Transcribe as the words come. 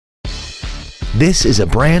This is a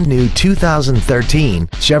brand new 2013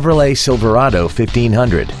 Chevrolet Silverado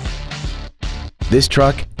 1500. This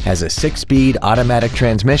truck has a 6-speed automatic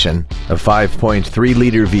transmission, a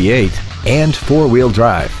 5.3-liter V8, and 4-wheel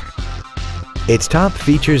drive. Its top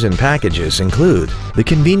features and packages include the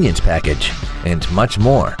convenience package and much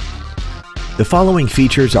more. The following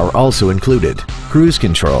features are also included: cruise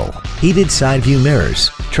control, heated side view mirrors,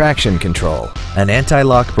 traction control, an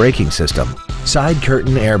anti-lock braking system, side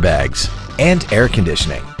curtain airbags, and air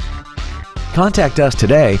conditioning. Contact us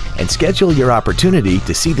today and schedule your opportunity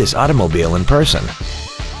to see this automobile in person.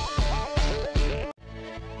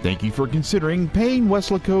 Thank you for considering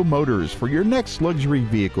PayneWeslacoMotors for your next luxury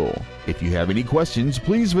vehicle. If you have any questions,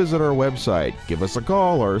 please visit our website, give us a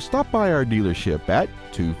call, or stop by our dealership at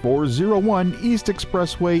 2401 East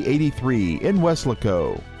Expressway 83 in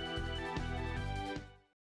Weslaco.